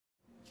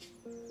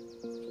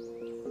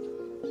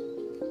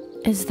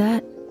Is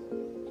that...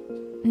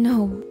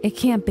 No, it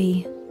can't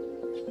be.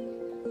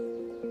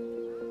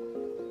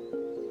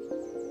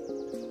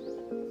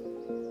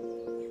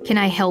 Can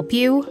I help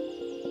you?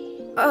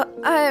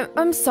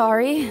 I'm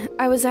sorry.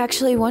 I was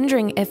actually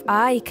wondering if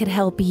I could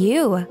help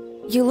you.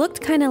 You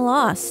looked kinda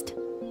lost.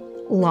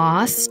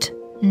 Lost?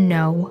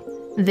 No.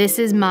 This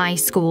is my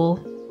school.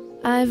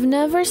 I've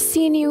never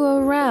seen you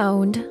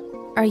around.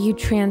 Are you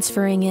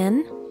transferring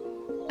in?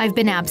 I've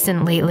been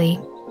absent lately.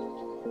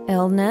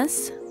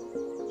 Illness?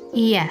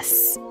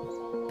 Yes,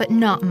 but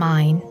not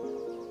mine.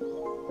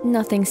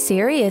 Nothing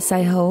serious,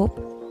 I hope.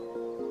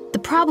 The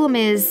problem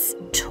is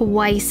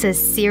twice as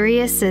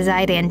serious as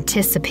I'd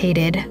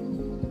anticipated.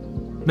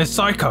 Miss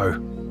Saikou!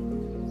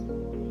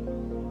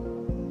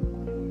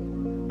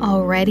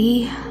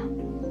 Already?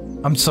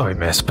 I'm sorry,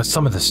 miss, but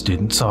some of the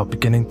students are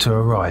beginning to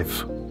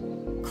arrive.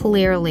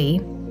 Clearly.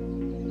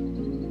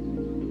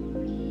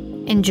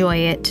 Enjoy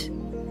it.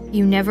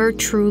 You never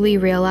truly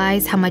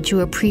realize how much you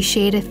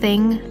appreciate a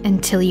thing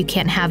until you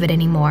can't have it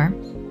anymore.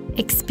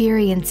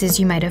 Experiences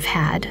you might have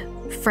had,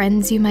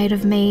 friends you might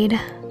have made.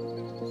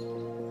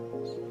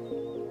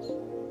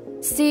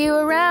 See you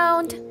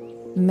around,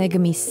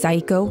 Megami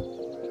Saikou.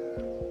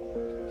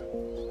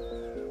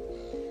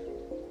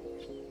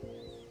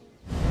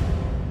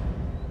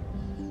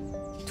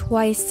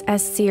 Twice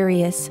as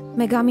serious,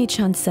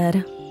 Megami-chan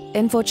said.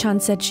 Info-chan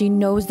said she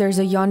knows there's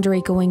a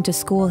yandere going to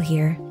school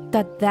here.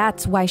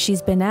 That's why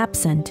she's been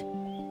absent.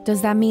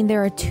 Does that mean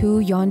there are 2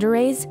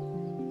 yanderes?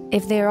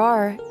 If there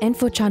are,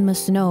 Info-chan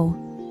must know.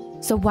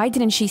 So why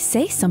didn't she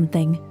say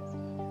something?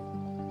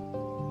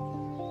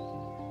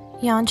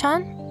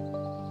 Yan-chan?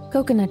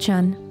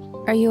 Kokona-chan,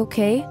 are you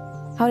okay?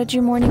 How did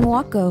your morning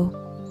walk go?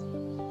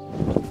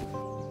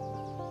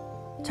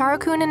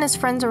 Taro-kun and his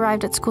friends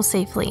arrived at school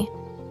safely,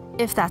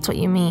 if that's what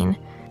you mean.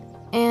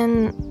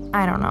 And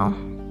I don't know.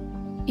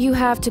 You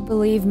have to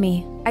believe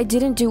me. I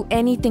didn't do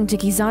anything to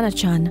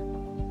Kizana-chan.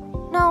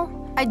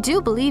 No, I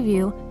do believe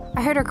you.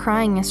 I heard her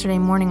crying yesterday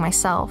morning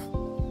myself.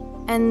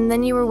 And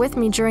then you were with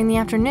me during the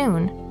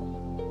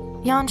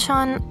afternoon.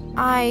 Yan-chan,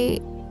 I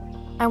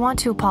want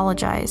to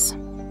apologize.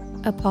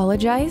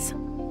 Apologize?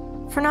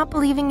 For not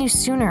believing you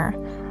sooner.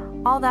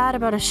 All that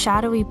about a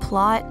shadowy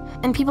plot,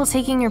 and people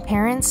taking your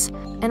parents,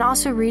 and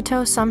also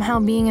Ruto somehow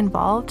being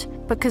involved,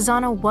 but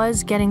Kazana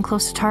was getting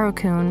close to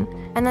Taro-kun,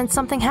 and then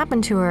something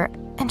happened to her,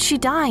 and she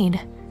died.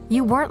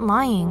 You weren't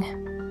lying.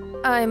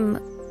 I'm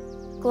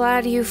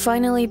glad you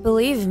finally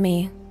believe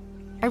me.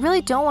 I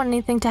really don't want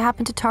anything to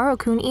happen to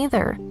Taro-kun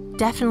either.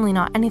 Definitely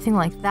not anything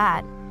like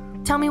that.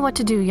 Tell me what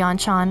to do,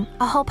 Yan-chan.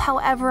 I'll help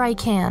however I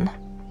can.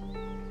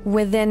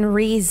 Within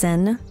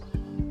reason.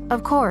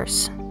 Of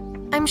course.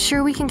 I'm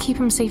sure we can keep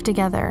him safe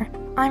together.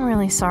 I'm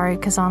really sorry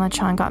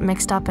Kazana-chan got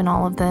mixed up in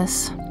all of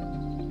this.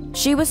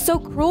 She was so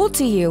cruel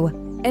to you.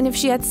 And if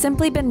she had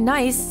simply been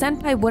nice,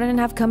 Senpai wouldn't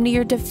have come to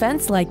your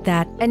defense like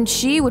that, and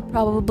she would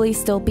probably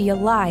still be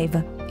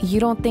alive. You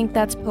don't think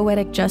that's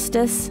poetic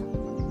justice?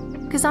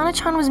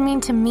 Kazana-chan was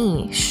mean to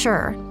me,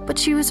 sure, but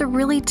she was a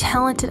really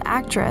talented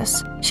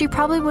actress. She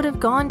probably would have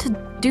gone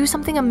to do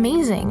something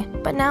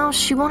amazing, but now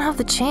she won't have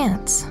the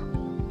chance.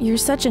 You're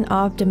such an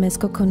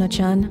optimist,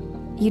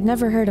 Kokona-chan. You'd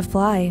never hurt a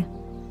fly.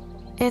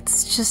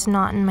 It's just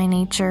not in my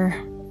nature.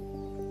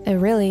 It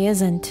really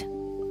isn't.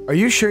 Are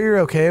you sure you're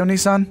okay,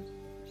 Oni-san?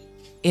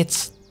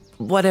 It's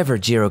whatever,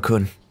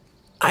 Jiro-kun.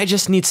 I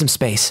just need some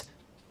space.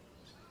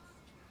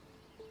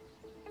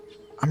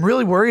 I'm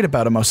really worried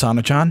about him,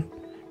 Osana-chan.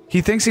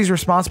 He thinks he's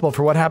responsible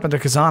for what happened to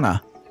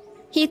Kazana.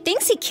 He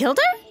thinks he killed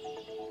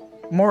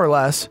her? More or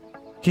less.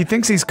 He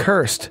thinks he's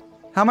cursed.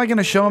 How am I going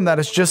to show him that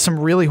it's just some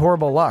really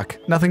horrible luck?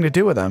 Nothing to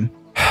do with him.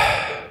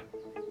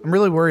 I'm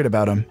really worried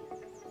about him.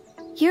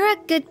 You're a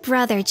good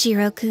brother,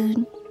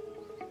 Jiro-kun.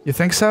 You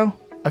think so?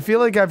 I feel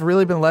like I've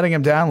really been letting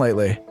him down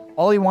lately.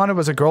 All he wanted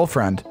was a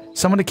girlfriend,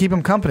 someone to keep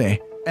him company,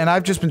 and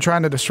I've just been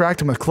trying to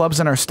distract him with clubs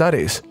and our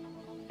studies.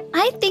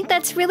 I think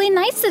that's really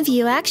nice of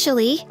you,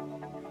 actually.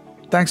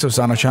 Thanks,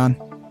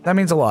 Osana-chan. That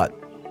means a lot.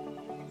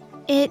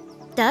 It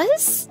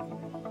does?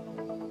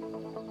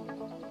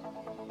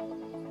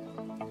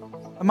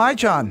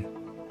 Amai-chan!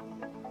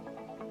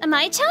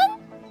 Amai-chan?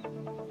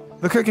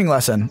 The cooking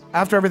lesson.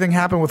 After everything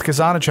happened with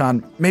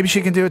Kazana-chan, maybe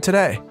she can do it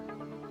today.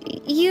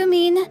 You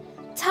mean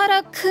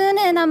Taro-kun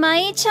and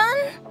Amai-chan?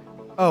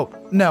 Oh,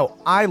 no,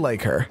 I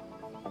like her.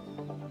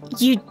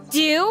 You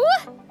do?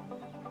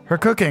 Her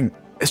cooking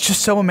is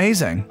just so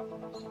amazing.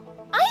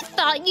 I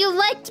thought you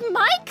liked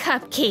my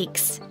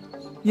cupcakes.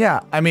 Yeah,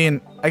 I mean,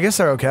 I guess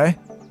they're okay.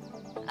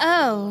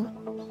 Oh.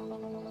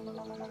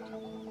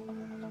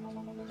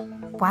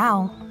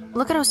 Wow,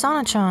 look at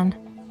Osana-chan.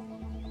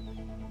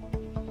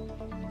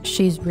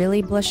 She's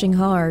really blushing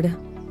hard.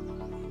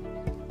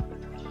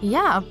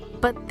 Yeah,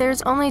 but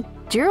there's only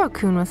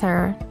Jiro-kun with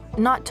her,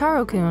 not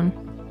Taro-kun.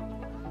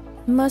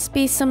 Must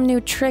be some new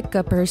trick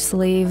up her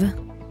sleeve.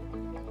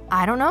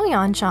 I don't know,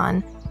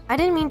 Yan-chan. I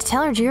didn't mean to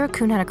tell her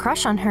Jiro-kun had a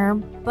crush on her,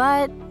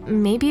 but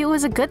maybe it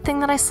was a good thing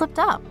that I slipped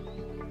up.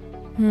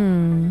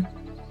 I'm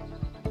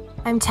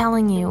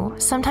telling you,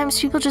 sometimes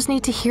people just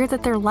need to hear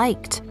that they're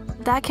liked.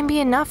 that can be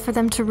enough for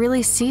them to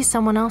really see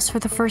someone else for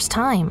the first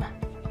time.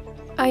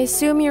 I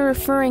assume you're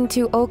referring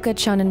to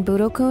Oka-chan and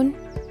Budo-kun?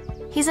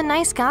 He's a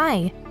nice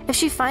guy. If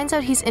she finds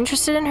out he's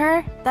interested in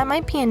her, that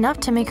might be enough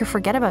to make her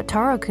forget about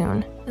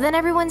Taro-kun. Then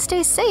everyone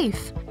stays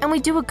safe, and we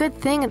do a good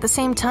thing at the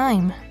same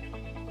time.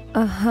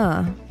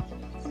 Uh-huh.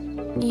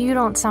 You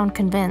don't sound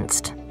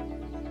convinced.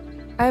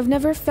 I've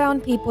never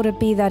found people to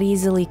be that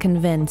easily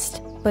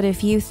convinced, but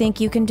if you think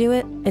you can do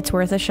it, it's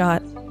worth a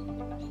shot.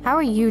 How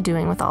are you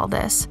doing with all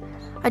this?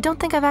 I don't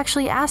think I've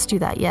actually asked you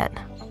that yet.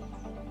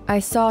 I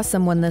saw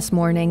someone this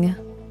morning.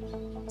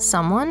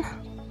 Someone?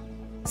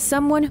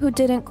 Someone who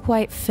didn't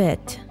quite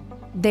fit.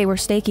 They were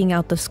staking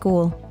out the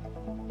school.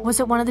 Was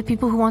it one of the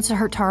people who wants to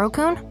hurt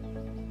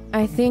Taro-kun?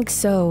 I think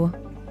so,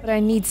 but I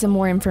need some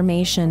more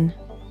information.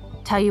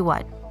 Tell you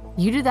what,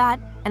 you do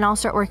that, and I'll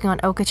start working on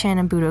Oka-chan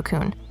and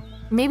Budo-kun.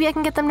 Maybe I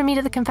can get them to meet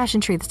at the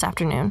confession tree this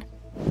afternoon.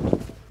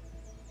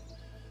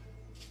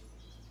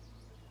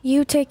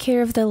 You take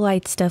care of the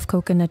light stuff,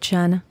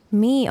 Kokona-chan.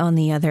 Me, on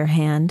the other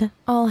hand,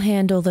 I'll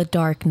handle the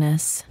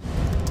darkness.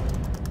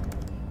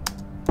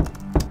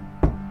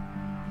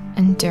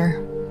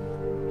 Enter.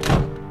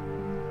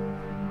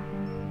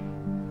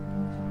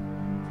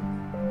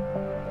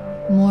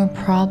 More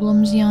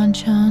problems,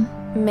 Yan-chan?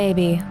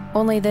 Maybe.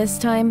 Only this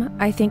time,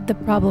 I think the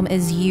problem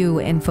is you,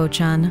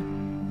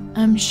 Info-chan.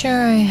 I'm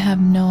sure I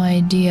have no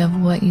idea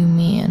of what you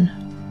mean.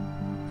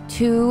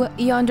 2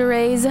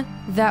 yanderes?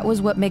 That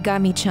was what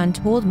Megami-chan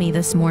told me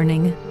this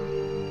morning.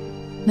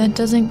 That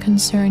doesn't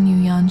concern you,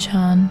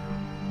 Yan-chan.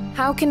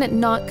 How can it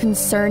not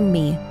concern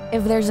me?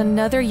 If there's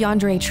another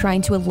yandere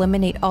trying to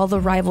eliminate all the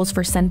rivals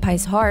for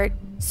Senpai's heart,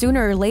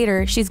 sooner or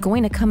later, she's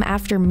going to come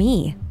after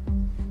me.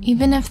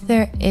 Even if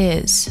there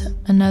is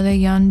another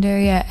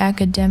yandere at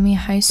Academy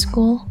High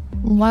School,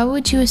 why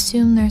would you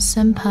assume their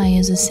senpai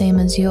is the same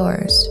as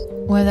yours,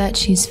 or that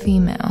she's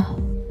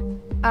female?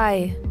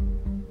 I...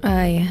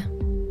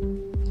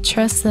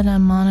 Trust that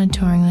I'm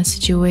monitoring the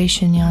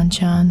situation,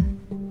 Yan-chan.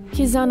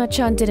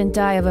 Kizana-chan didn't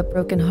die of a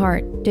broken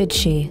heart, did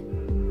she?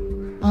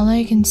 All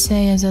I can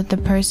say is that the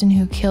person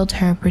who killed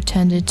her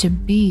pretended to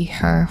be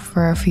her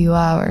for a few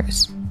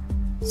hours,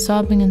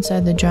 sobbing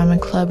inside the drama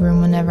club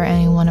room whenever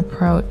anyone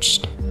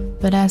approached.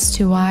 But as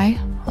to why,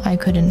 I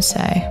couldn't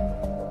say.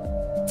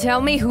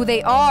 Tell me who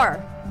they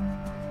are!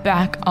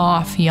 Back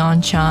off,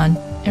 Yan-chan,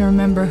 and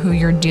remember who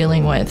you're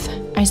dealing with.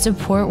 I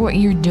support what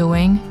you're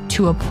doing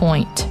to a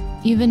point.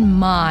 Even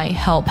my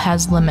help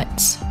has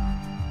limits.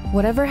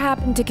 Whatever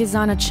happened to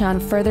Kizana-chan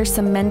further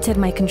cemented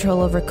my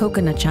control over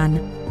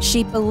Kokona-chan.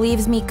 She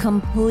believes me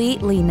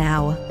completely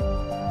now.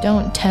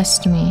 Don't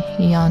test me,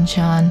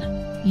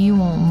 Yan-chan. You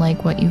won't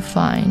like what you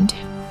find.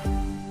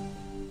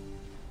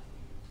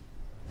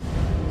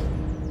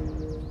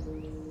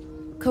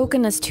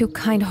 Kokona's too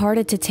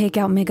kind-hearted to take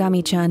out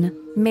Megami-chan.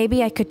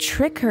 Maybe I could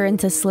trick her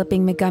into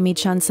slipping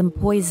Megami-chan some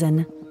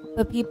poison.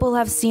 But people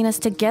have seen us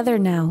together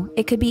now.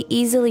 It could be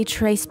easily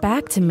traced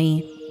back to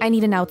me. I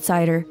need an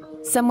outsider.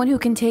 Someone who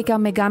can take out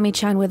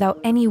Megami-chan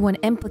without anyone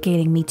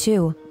implicating me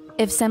too.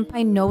 If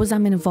Senpai knows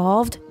I'm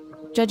involved,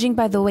 judging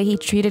by the way he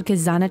treated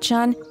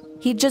Kizana-chan,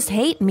 he'd just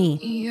hate me.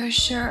 You're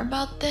sure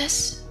about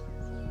this?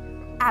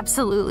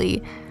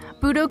 Absolutely.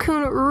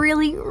 Budo-kun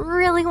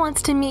really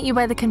wants to meet you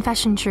by the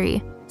confession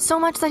tree. So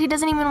much that he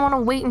doesn't even want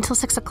to wait until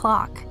 6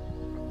 o'clock.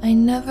 I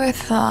never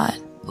thought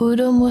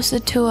Budo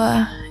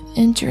Musatua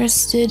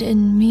interested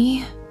in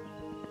me.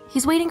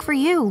 He's waiting for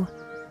you.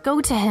 Go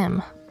to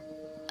him.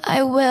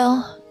 I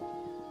will.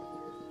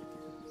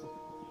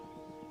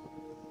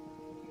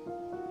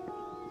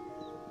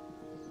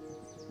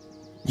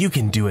 You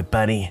can do it,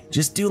 buddy.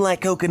 Just do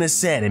like Kokona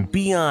said and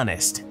be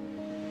honest.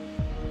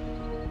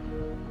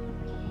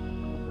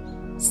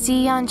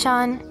 See,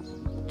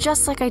 Yan-chan?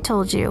 Just like I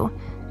told you.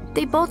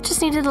 They both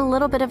just needed a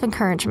little bit of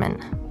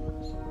encouragement.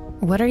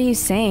 What are you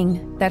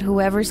saying? That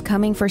whoever's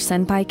coming for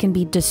Senpai can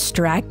be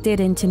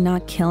distracted into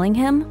not killing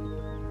him?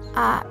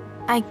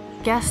 I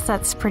guess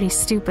that's pretty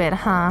stupid,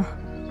 huh?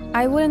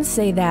 I wouldn't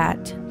say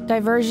that.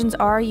 Diversions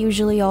are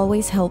usually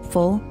always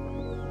helpful.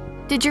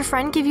 Did your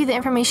friend give you the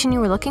information you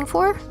were looking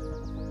for?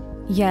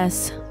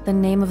 Yes, the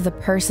name of the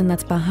person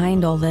that's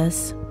behind all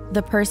this.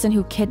 The person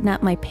who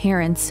kidnapped my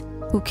parents,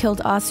 who killed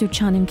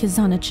Asu-chan and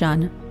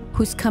Kizana-chan,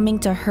 who's coming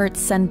to hurt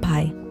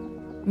Senpai.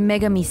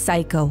 Megami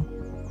Saikou.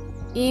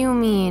 You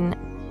mean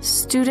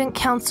Student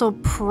Council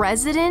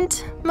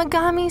President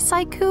Megami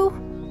Saikou?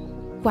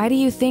 Why do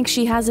you think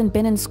she hasn't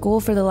been in school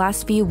for the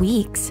last few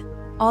weeks?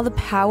 All the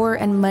power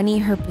and money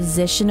her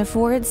position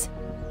affords?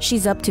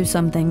 She's up to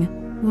something.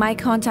 My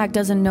contact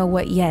doesn't know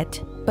what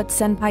yet, but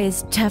Senpai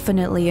is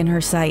definitely in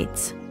her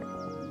sights.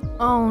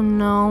 Oh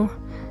no.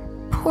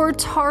 Poor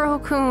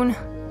Taro-kun.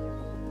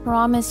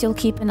 Promise you'll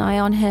keep an eye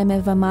on him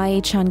if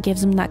Amai-chan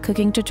gives him that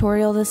cooking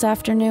tutorial this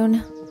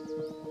afternoon?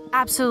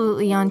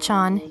 Absolutely,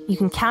 Yan-chan. You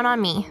can count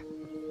on me.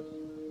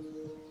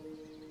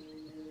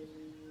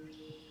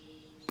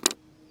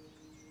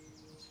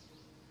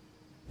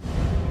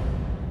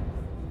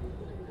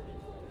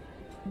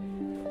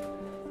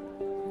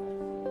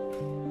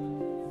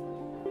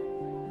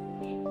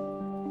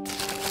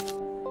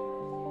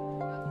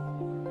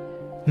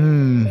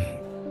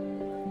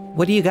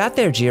 What do you got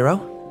there,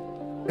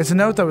 Jiro? It's a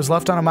note that was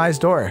left on Amai's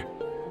door.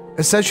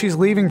 It says she's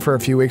leaving for a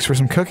few weeks for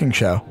some cooking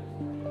show.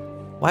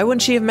 Why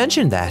wouldn't she have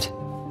mentioned that?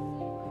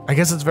 I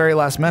guess it's very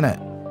last minute.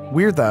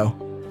 Weird though.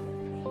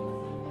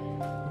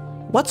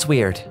 What's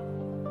weird?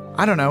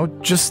 I don't know,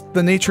 just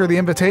the nature of the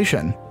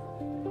invitation.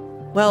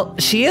 Well,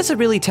 she is a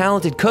really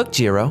talented cook,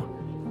 Jiro.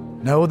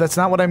 No, that's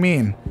not what I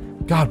mean.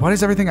 God, why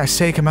does everything I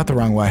say come out the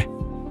wrong way?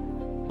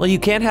 Well, you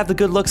can't have the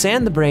good looks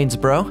and the brains,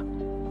 bro.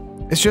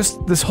 It's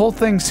just, this whole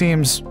thing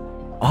seems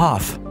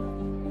off.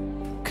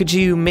 Could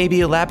you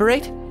maybe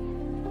elaborate?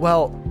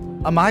 Well,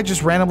 Amai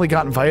just randomly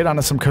got invited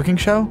onto some cooking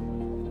show.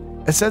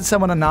 It said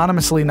someone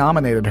anonymously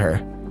nominated her.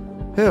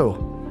 Who?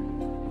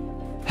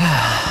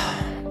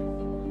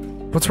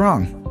 What's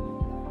wrong?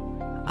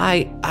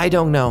 I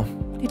don't know.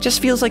 It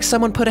just feels like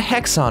someone put a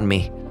hex on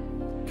me.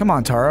 Come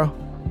on, Taro.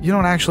 You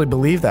don't actually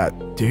believe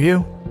that, do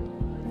you?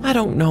 I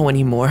don't know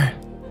anymore.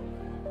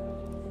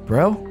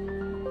 Bro?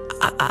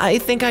 I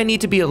think I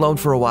need to be alone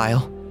for a while.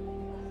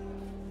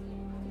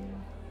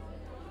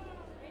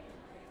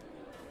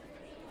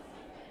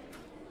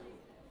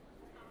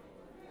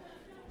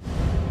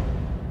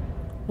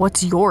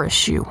 What's your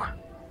issue?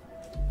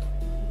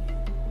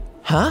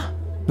 Huh?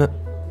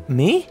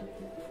 Me?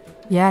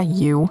 Yeah,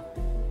 you.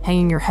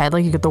 Hanging your head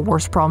like you get the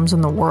worst problems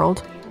in the world?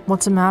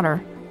 What's the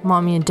matter?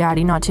 Mommy and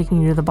Daddy not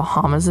taking you to the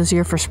Bahamas this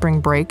year for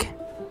spring break?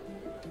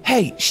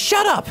 Hey,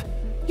 shut up!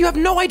 You have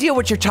no idea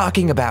what you're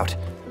talking about.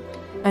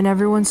 And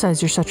everyone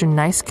says you're such a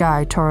nice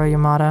guy, Taro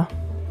Yamada.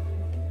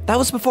 That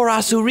was before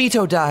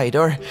Asurito died,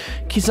 or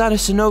Kizada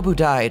Shinobu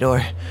died, or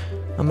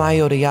Amai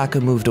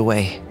Odayaka moved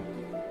away.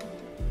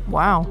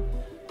 Wow.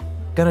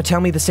 Gonna tell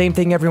me the same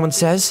thing everyone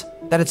says?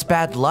 That it's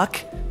bad luck?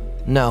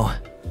 No.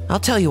 I'll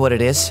tell you what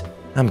it is.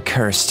 I'm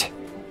cursed.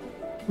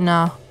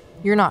 Nah,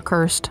 you're not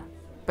cursed.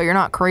 But you're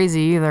not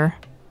crazy either.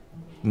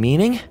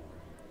 Meaning?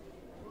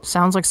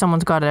 Sounds like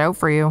someone's got it out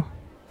for you.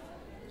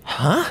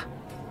 Huh?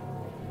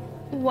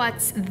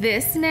 What's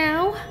this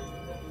now?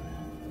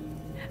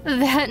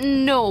 That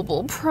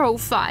noble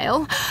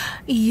profile.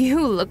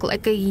 You look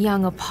like a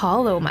young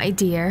Apollo, my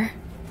dear.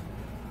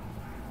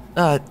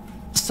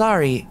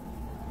 Sorry.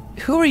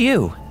 Who are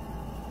you?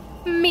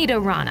 Mida,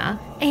 Rana,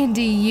 and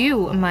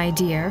you, my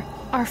dear,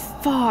 are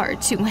far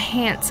too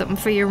handsome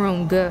for your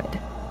own good.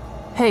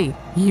 Hey,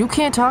 you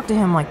can't talk to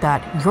him like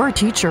that. You're a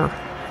teacher.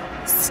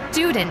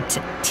 Student,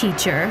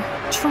 teacher.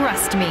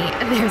 Trust me,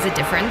 there's a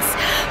difference.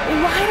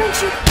 Why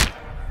don't you...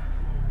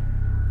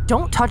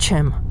 Don't touch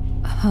him.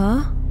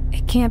 Huh?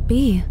 It can't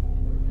be.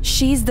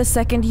 She's the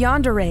second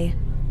Yandere.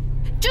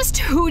 Just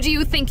who do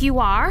you think you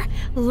are?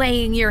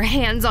 Laying your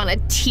hands on a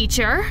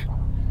teacher?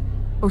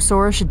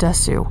 Osoro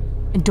Shidesu,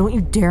 and don't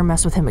you dare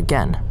mess with him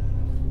again.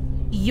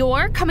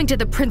 You're coming to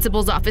the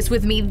principal's office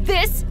with me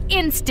this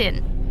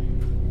instant.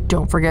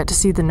 Don't forget to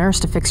see the nurse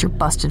to fix your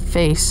busted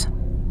face.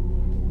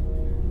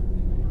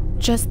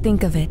 Just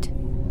think of it.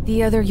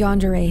 The other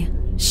Yandere.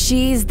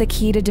 She's the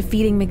key to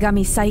defeating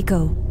Megami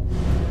Saikou.